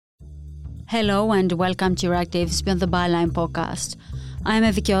Hello and welcome to Euractiv's Beyond the Byline podcast. I'm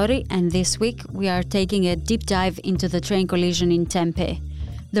Evi Chiori, and this week we are taking a deep dive into the train collision in Tempe,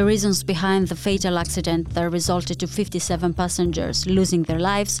 the reasons behind the fatal accident that resulted to 57 passengers losing their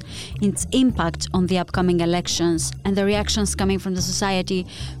lives, its impact on the upcoming elections, and the reactions coming from the society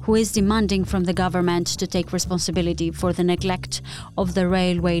who is demanding from the government to take responsibility for the neglect of the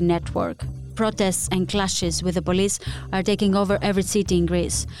railway network. Protests and clashes with the police are taking over every city in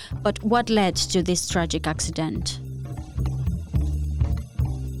Greece. But what led to this tragic accident?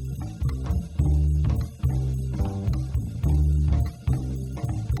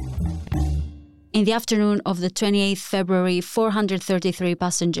 In the afternoon of the 28th February, 433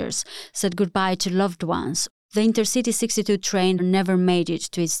 passengers said goodbye to loved ones. The Intercity 62 train never made it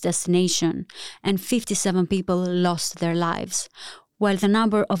to its destination, and 57 people lost their lives, while the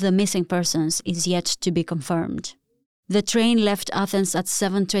number of the missing persons is yet to be confirmed. The train left Athens at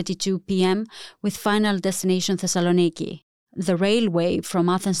 7:22 p.m. with final destination Thessaloniki. The railway from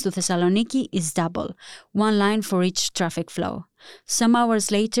Athens to Thessaloniki is double, one line for each traffic flow. Some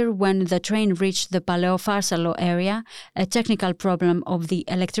hours later, when the train reached the Paleo-Pharsalo area, a technical problem of the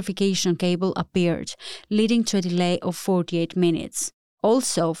electrification cable appeared, leading to a delay of 48 minutes.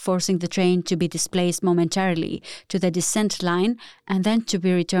 Also forcing the train to be displaced momentarily to the descent line and then to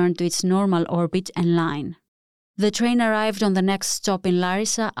be returned to its normal orbit and line. The train arrived on the next stop in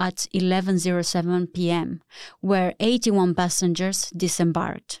Larissa at 11:07 p.m., where 81 passengers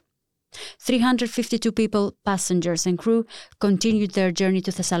disembarked. 352 people, passengers and crew, continued their journey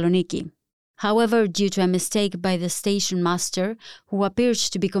to Thessaloniki. However, due to a mistake by the station master, who appeared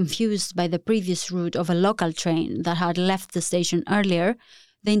to be confused by the previous route of a local train that had left the station earlier,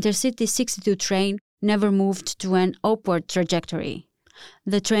 the Intercity 62 train never moved to an upward trajectory.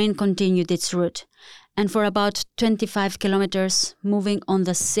 The train continued its route, and for about 25 kilometers, moving on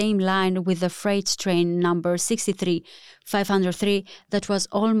the same line with the freight train number 63503 that was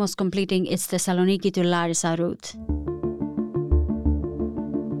almost completing its Thessaloniki to Larissa route.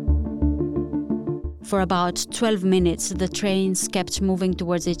 For about 12 minutes, the trains kept moving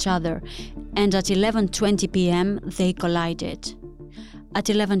towards each other, and at 11:20 p.m. they collided. At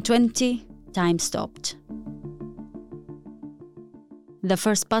 11:20, time stopped. The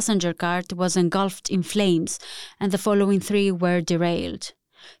first passenger cart was engulfed in flames, and the following three were derailed.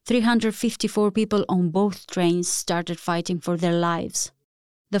 354 people on both trains started fighting for their lives.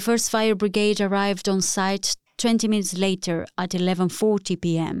 The first fire brigade arrived on site 20 minutes later at 11:40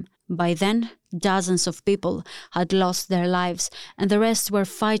 p.m. By then, dozens of people had lost their lives, and the rest were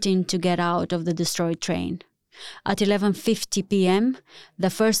fighting to get out of the destroyed train. At 11:50 p.m., the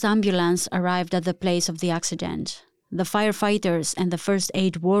first ambulance arrived at the place of the accident. The firefighters and the first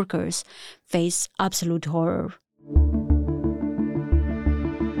aid workers faced absolute horror.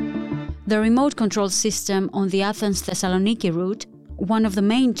 The remote control system on the Athens-Thessaloniki route, one of the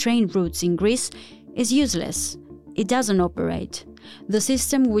main train routes in Greece, is useless. It doesn't operate. The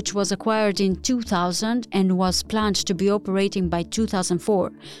system, which was acquired in 2000 and was planned to be operating by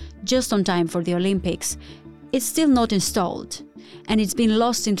 2004, just on time for the Olympics, is still not installed, and it's been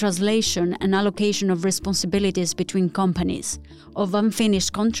lost in translation and allocation of responsibilities between companies, of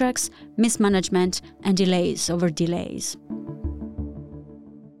unfinished contracts, mismanagement, and delays over delays.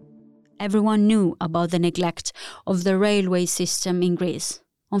 Everyone knew about the neglect of the railway system in Greece.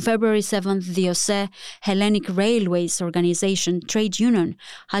 On February 7th, the OSE, Hellenic Railways Organization trade union,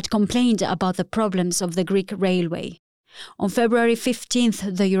 had complained about the problems of the Greek railway. On February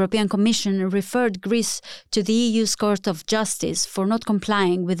 15th, the European Commission referred Greece to the EU's Court of Justice for not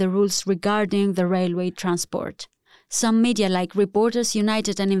complying with the rules regarding the railway transport. Some media like Reporters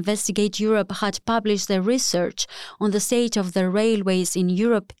United and Investigate Europe had published their research on the state of the railways in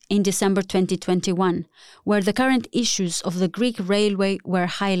Europe in December 2021, where the current issues of the Greek railway were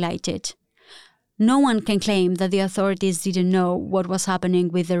highlighted. No one can claim that the authorities didn't know what was happening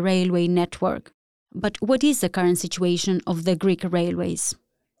with the railway network. But what is the current situation of the Greek railways?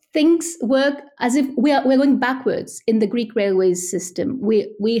 Things work as if we're going backwards in the Greek railways system.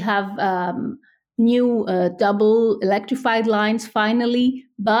 We have new double electrified lines finally,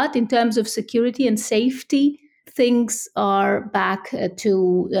 but in terms of security and safety, things are back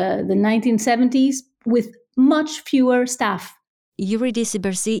to the 1970s with much fewer staff. Eurydice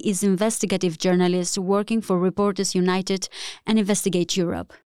Bersi is investigative journalist working for Reporters United and Investigate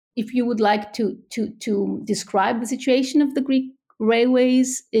Europe. If you would like to describe the situation of the Greek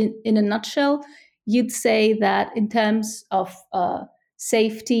railways in a nutshell, you'd say that in terms of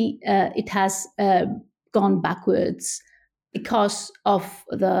safety, it has gone backwards because of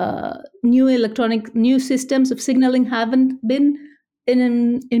the new systems of signaling haven't been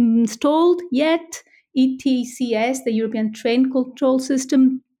installed yet. ETCS, the European Train Control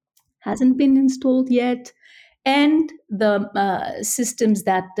System, hasn't been installed yet. And the systems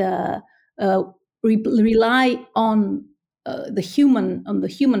that rely on the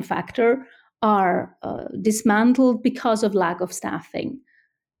human factor are dismantled because of lack of staffing.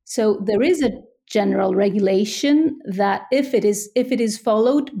 So there is a general regulation that if it is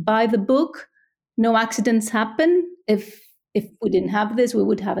followed by the book, no accidents happen. If we didn't have this, we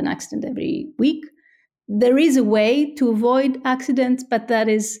would have an accident every week. There is a way to avoid accidents, but that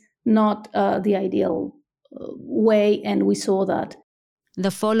is not the ideal way, and we saw that.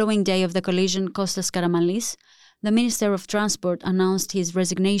 The following day of the collision, Kostas Karamanlis, the Minister of Transport, announced his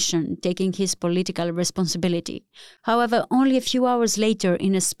resignation, taking his political responsibility. However, only a few hours later,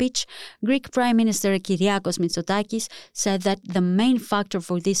 in a speech, Greek Prime Minister Kyriakos Mitsotakis said that the main factor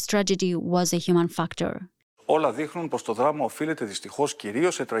for this tragedy was a human factor. Όλα δείχνουν πως το δράμα οφείλεται δυστυχώς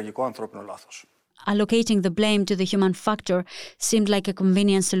κυρίως σε τραγικό ανθρώπινο λάθος. Allocating the blame to the human factor seemed like a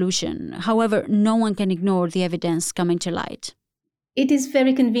convenient solution. However, no one can ignore the evidence coming to light. It is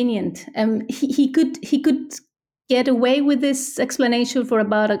very convenient. He could get away with this explanation for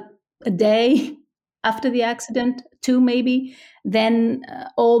about a day after the accident, 2 maybe. Then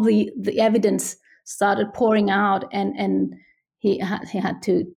all the evidence started pouring out, and he had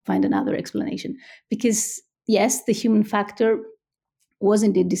to find another explanation. Because yes, the human factor was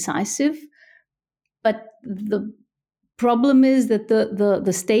indeed decisive, but the problem is that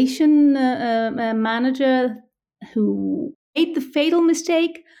the station manager who made the fatal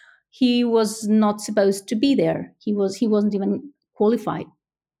mistake, he was not supposed to be there. He wasn't even qualified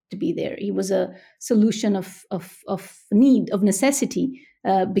to be there. He was a solution of need, of necessity,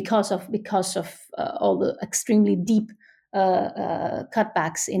 because of all the extremely deep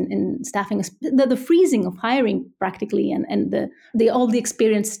cutbacks in staffing, the freezing of hiring practically, and all the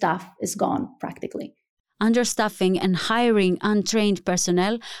experienced staff is gone practically. Understaffing and hiring untrained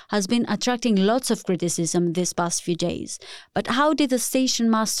personnel has been attracting lots of criticism these past few days. But how did the station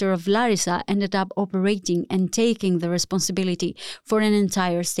master of Larissa ended up operating and taking the responsibility for an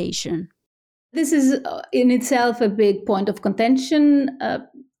entire station? This is in itself a big point of contention.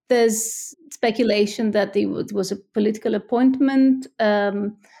 There's speculation that it was a political appointment,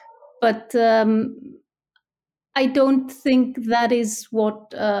 but I don't think that is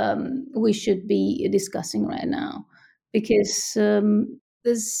what we should be discussing right now, because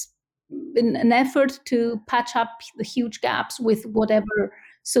there's been an effort to patch up the huge gaps with whatever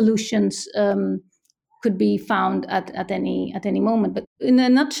solutions could be found at any moment. But in a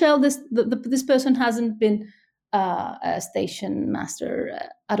nutshell, this person hasn't been a station master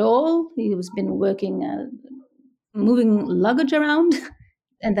at all. He has been working, moving luggage around,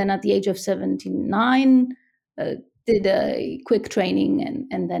 and then at the age of 79, did a quick training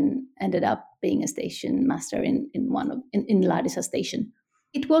and then ended up being a station master in Larissa station.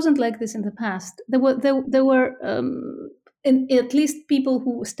 It wasn't like this in the past. There were at least people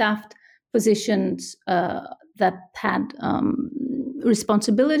who staffed positions that had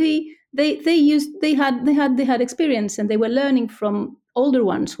responsibility. They had experience, and they were learning from older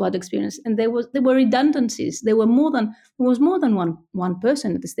ones who had experience, and there were redundancies. There was more than one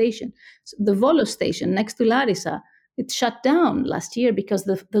person at the station. So the Volos station next to Larissa, it shut down last year because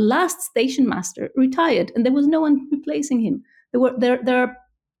the last station master retired, and there was no one replacing him. There are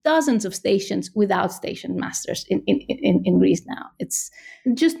dozens of stations without station masters in Greece now. It's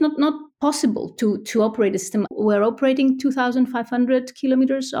just not possible to operate a system. We're operating 2,500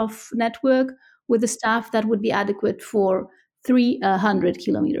 kilometers of network with a staff that would be adequate for 300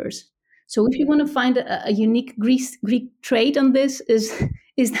 kilometers. So if you want to find a unique Greek trait on this, is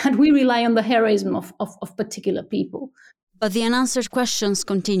that we rely on the heroism of particular people. But the unanswered questions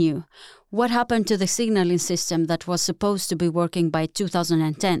continue. What happened to the signaling system that was supposed to be working by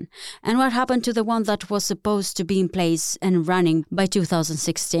 2010? And what happened to the one that was supposed to be in place and running by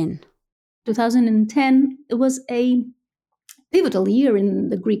 2016? 2010, it was a pivotal year in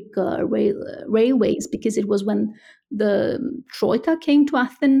the Greek railways, because it was when the Troika came to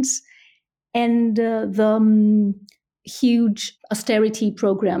Athens, and the huge austerity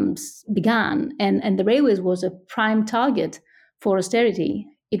programs began, and the railways was a prime target for austerity.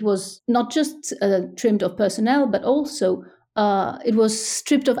 It was not just trimmed of personnel, but also it was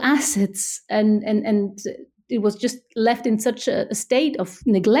stripped of assets, and it was just left in such a state of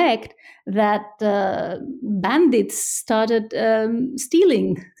neglect that bandits started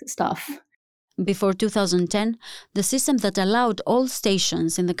stealing stuff. Before 2010, the system that allowed all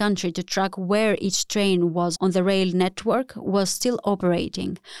stations in the country to track where each train was on the rail network was still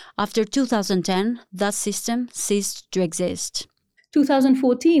operating. After 2010, that system ceased to exist.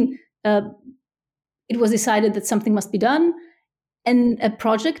 2014, it was decided that something must be done, and a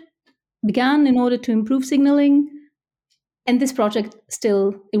project began in order to improve signaling. And this project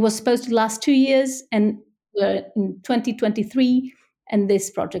it was supposed to last 2 years, and we're in 2023, and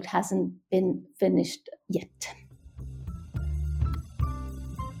this project hasn't been finished yet.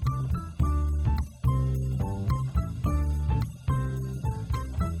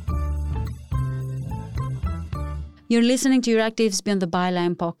 You're listening to Euractiv's Beyond the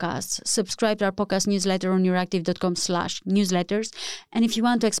Byline podcast. Subscribe to our podcast newsletter on euractiv.com/newsletters. And if you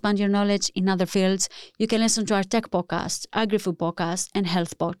want to expand your knowledge in other fields, you can listen to our tech podcast, agri-food podcast, and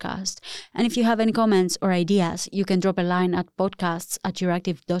health podcast. And if you have any comments or ideas, you can drop a line at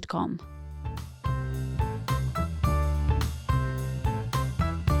podcasts@euractiv.com.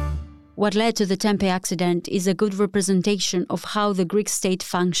 What led to the Tempe accident is a good representation of how the Greek state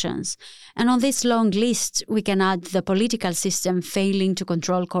functions. And on this long list, we can add the political system failing to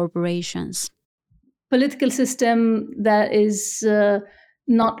control corporations. Political system that is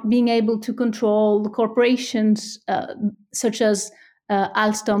not being able to control the corporations, such as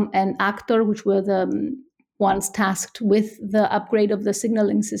Alstom and Actor, which were the ones tasked with the upgrade of the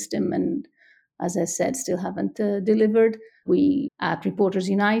signaling system, and as I said, still haven't delivered. We at Reporters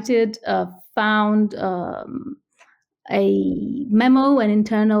United found a memo, an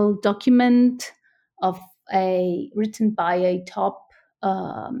internal document written by a top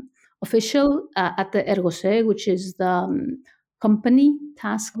official at the Ergose, which is the company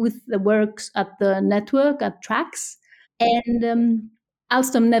tasked with the works at the network, at TRAX. And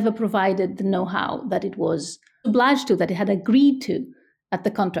Alstom never provided the know-how that it was obliged to, that it had agreed to at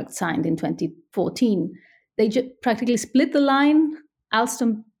the contract signed in 2014. They practically split the line.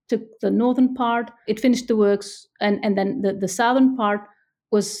 Alstom took the northern part. It finished the works, and then the southern part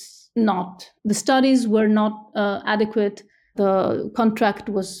was not. The studies were not adequate. The contract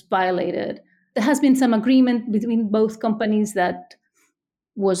was violated. There has been some agreement between both companies that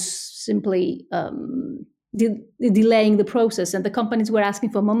was simply delaying the process, and the companies were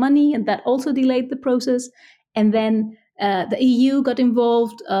asking for more money, and that also delayed the process. And then the EU got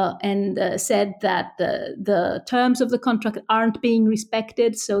involved and said that the terms of the contract aren't being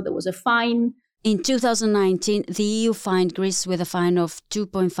respected, so there was a fine. In 2019, the EU fined Greece with a fine of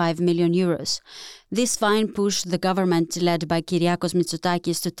 2.5 million euros. This fine pushed the government led by Kyriakos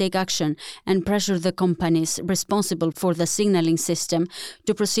Mitsotakis to take action and pressure the companies responsible for the signaling system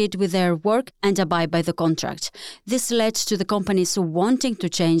to proceed with their work and abide by the contract. This led to the companies wanting to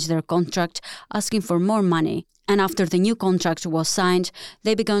change their contract, asking for more money. And after the new contract was signed,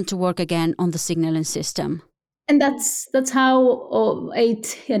 they began to work again on the signaling system. And that's how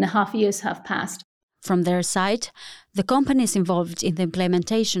 8.5 years have passed. From their side, the companies involved in the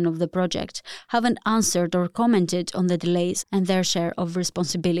implementation of the project haven't answered or commented on the delays and their share of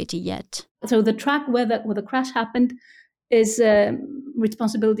responsibility yet. So the track where the crash happened is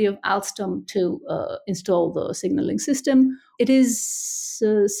responsibility of Alstom to install the signaling system. It is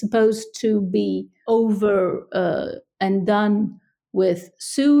supposed to be over and done with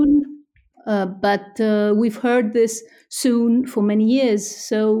soon, but we've heard this soon for many years.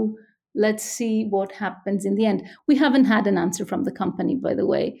 So let's see what happens in the end. We haven't had an answer from the company, by the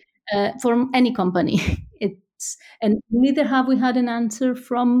way, from any company. And neither have we had an answer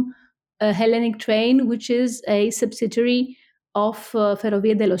from Hellenic Train, which is a subsidiary of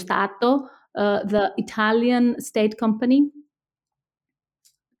Ferrovie dello Stato, the Italian state company.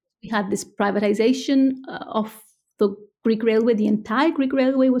 We had this privatization of the Greek railway. The entire Greek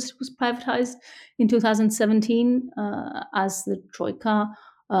railway was privatized in 2017 as the Troika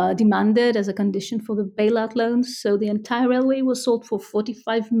demanded as a condition for the bailout loans. So the entire railway was sold for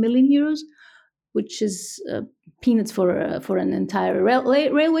 45 million euros, which is peanuts for an entire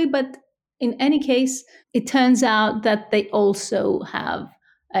railway. But in any case, it turns out that they also have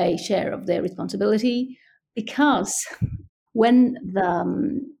a share of their responsibility, because when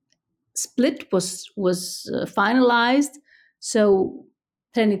the split was finalized, so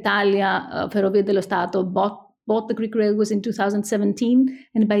Trenitalia, Ferrovie dello Stato bought the Greek railways in 2017,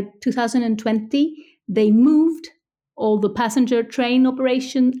 and by 2020 they moved all the passenger train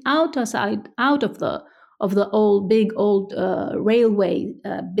operation out of the old railway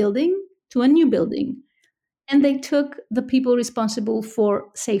building to a new building, and they took the people responsible for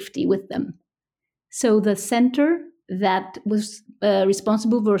safety with them. So the center that was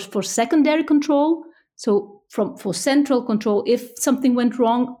responsible for secondary control, so for central control, if something went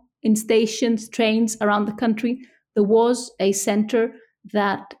wrong in stations, trains around the country, there was a center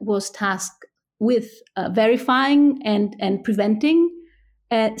that was tasked with verifying and preventing.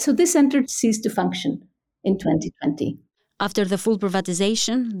 So this center ceased to function in 2020. After the full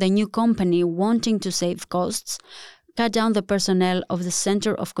privatization, the new company, wanting to save costs, cut down the personnel of the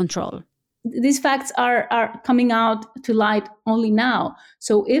center of control. These facts are coming out to light only now.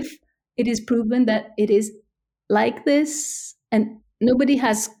 So if it is proven that it is like this and nobody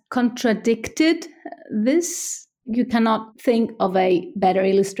has contradicted this, you cannot think of a better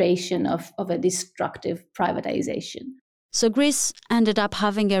illustration of a destructive privatization. So Greece ended up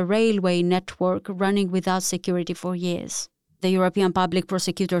having a railway network running without security for years. The European Public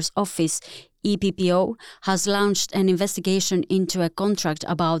Prosecutor's Office, EPPO, has launched an investigation into a contract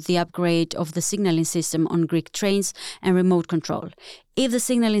about the upgrade of the signalling system on Greek trains and remote control. If the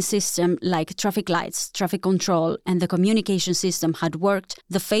signalling system, like traffic lights, traffic control, and the communication system had worked,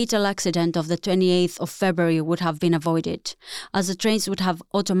 the fatal accident of the 28th of February would have been avoided, as the trains would have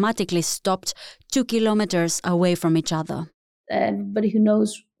automatically stopped 2 kilometers away from each other. Everybody who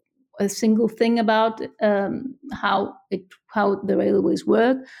knows a single thing about how the railways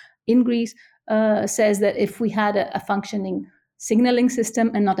work in Greece says that if we had a functioning signaling system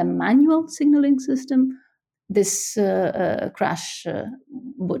and not a manual signaling system, this crash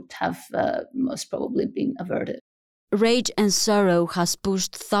would have most probably been averted. Rage and sorrow has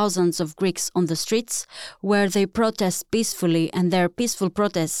pushed thousands of Greeks on the streets, where they protest peacefully, and their peaceful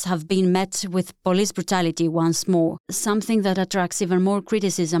protests have been met with police brutality once more, something that attracts even more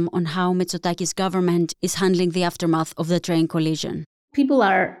criticism on how Mitsotakis' government is handling the aftermath of the train collision. People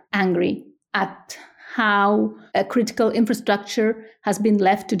are angry at how a critical infrastructure has been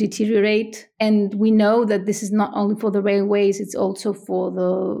left to deteriorate. And we know that this is not only for the railways, it's also for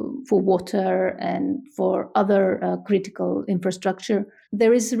water and for other critical infrastructure.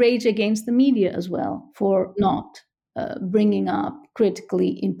 There is rage against the media as well for not bringing up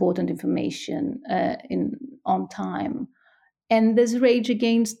critically important information on time. And there's rage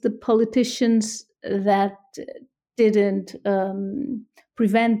against the politicians that didn't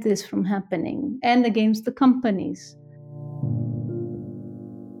prevent this from happening, and against the companies.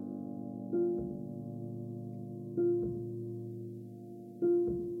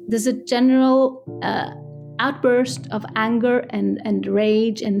 There's a general outburst of anger and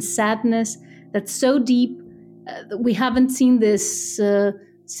rage and sadness that's so deep. We haven't seen this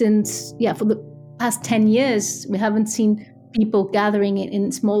since for the past 10 years. We haven't seen people gathering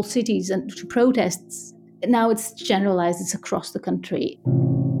in small cities and to protests. Now it's generalized, it's across the country.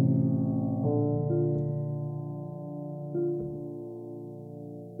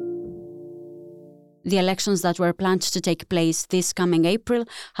 The elections that were planned to take place this coming April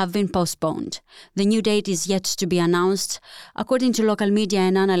have been postponed. The new date is yet to be announced. According to local media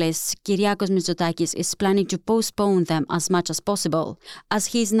and analysts, Kyriakos Mitsotakis is planning to postpone them as much as possible, as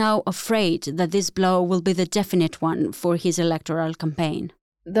he is now afraid that this blow will be the definite one for his electoral campaign.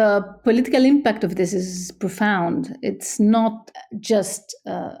 The political impact of this is profound. It's not just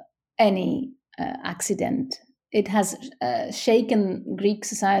any accident. It has shaken Greek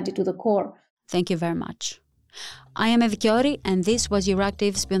society to the core. Thank you very much. I am Evi Kiori, and this was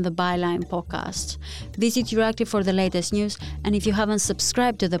Euractiv's Beyond the Byline podcast. Visit Euractiv for the latest news, and if you haven't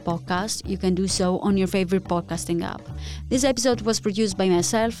subscribed to the podcast, you can do so on your favorite podcasting app. This episode was produced by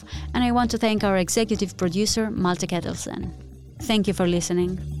myself, and I want to thank our executive producer, Malte Kettelsen. Thank you for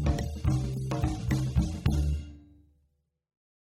listening.